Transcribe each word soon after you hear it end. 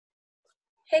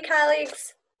Hey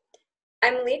colleagues,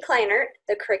 I'm Lee Kleinert,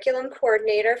 the Curriculum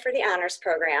Coordinator for the Honors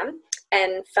Program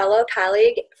and fellow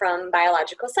colleague from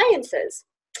Biological Sciences.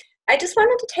 I just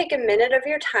wanted to take a minute of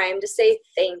your time to say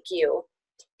thank you.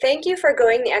 Thank you for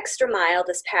going the extra mile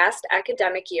this past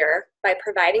academic year by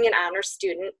providing an honors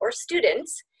student or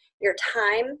students your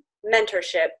time,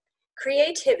 mentorship,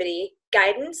 creativity,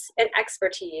 guidance, and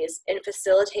expertise in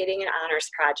facilitating an honors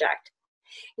project.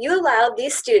 You allowed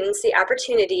these students the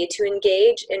opportunity to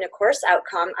engage in a course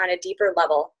outcome on a deeper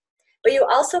level, but you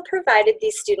also provided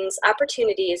these students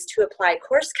opportunities to apply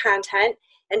course content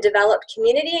and develop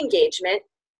community engagement,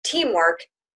 teamwork,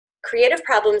 creative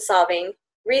problem solving,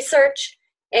 research,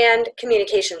 and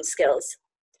communication skills.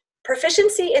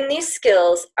 Proficiency in these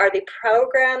skills are the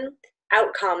program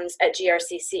outcomes at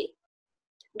GRCC.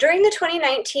 During the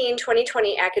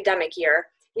 2019-2020 academic year,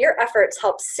 your efforts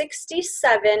helped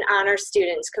 67 honors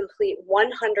students complete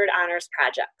 100 honors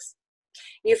projects.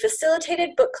 You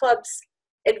facilitated book clubs,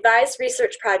 advised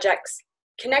research projects,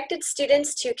 connected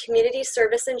students to community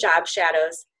service and job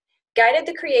shadows, guided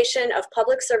the creation of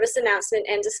public service announcement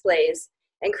and displays,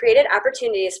 and created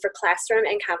opportunities for classroom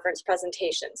and conference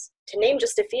presentations, to name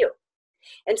just a few.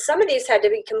 And some of these had to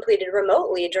be completed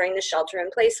remotely during the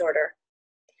shelter-in-place order.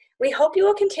 We hope you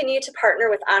will continue to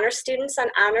partner with honors students on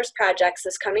honors projects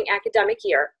this coming academic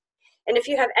year. And if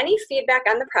you have any feedback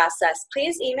on the process,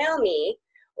 please email me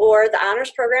or the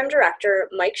honors program director,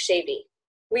 Mike Shavy.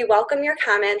 We welcome your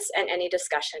comments and any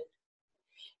discussion.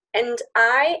 And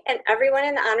I and everyone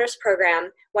in the honors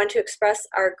program want to express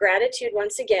our gratitude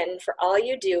once again for all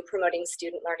you do promoting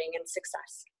student learning and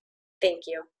success. Thank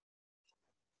you.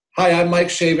 Hi, I'm Mike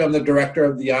Shavy. I'm the director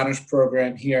of the honors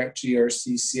program here at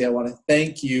GRCC. I want to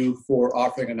thank you for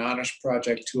offering an honors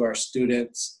project to our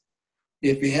students.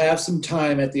 If you have some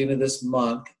time at the end of this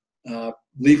month,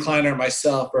 Lee Kleiner and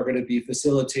myself are going to be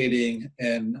facilitating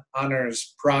an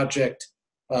honors project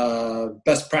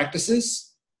best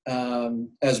practices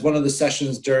as one of the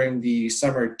sessions during the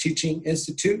Summer Teaching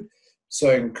Institute. So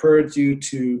I encourage you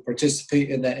to participate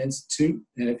in that institute.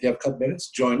 And if you have a couple minutes,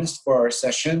 join us for our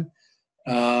session.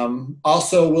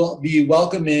 Also, we'll be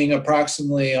welcoming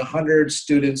approximately 100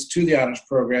 students to the honors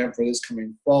program for this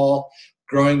coming fall,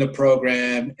 growing the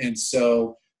program. And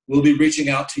so we'll be reaching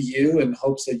out to you in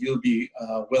hopes that you'll be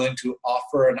willing to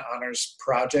offer an honors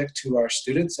project to our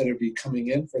students that will be coming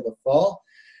in for the fall.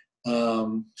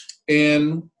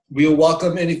 And we'll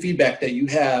welcome any feedback that you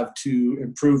have to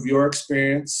improve your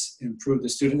experience, improve the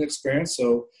student experience.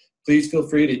 So please feel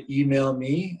free to email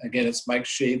me. Again, it's Mike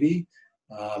Shavy.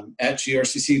 At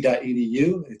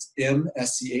grcc.edu. It's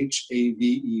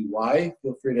MSCHAVEY.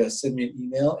 Feel free to send me an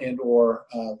email and or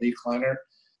Lee Kleiner.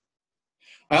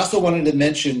 I also wanted to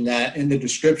mention that in the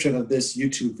description of this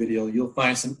YouTube video, you'll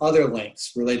find some other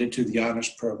links related to the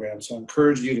honors program. So I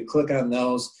encourage you to click on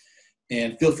those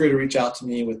and feel free to reach out to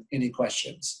me with any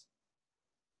questions.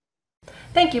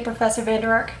 Thank you, Professor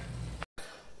Vander Ark.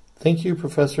 Thank you,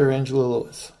 Professor Angela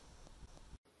Lewis.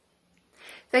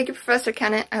 Thank you, Professor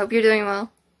Kennett. I hope you're doing well.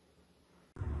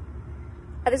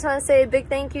 I just want to say a big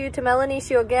thank you to Melanie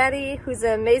Shiogati, who's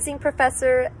an amazing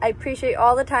professor. I appreciate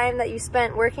all the time that you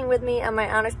spent working with me on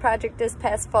my honors project this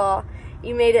past fall.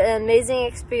 You made it an amazing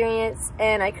experience,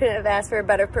 and I couldn't have asked for a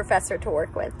better professor to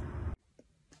work with.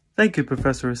 Thank you,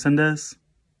 Professor Resendez.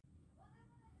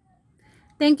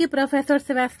 Thank you, Professor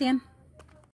Sebastian.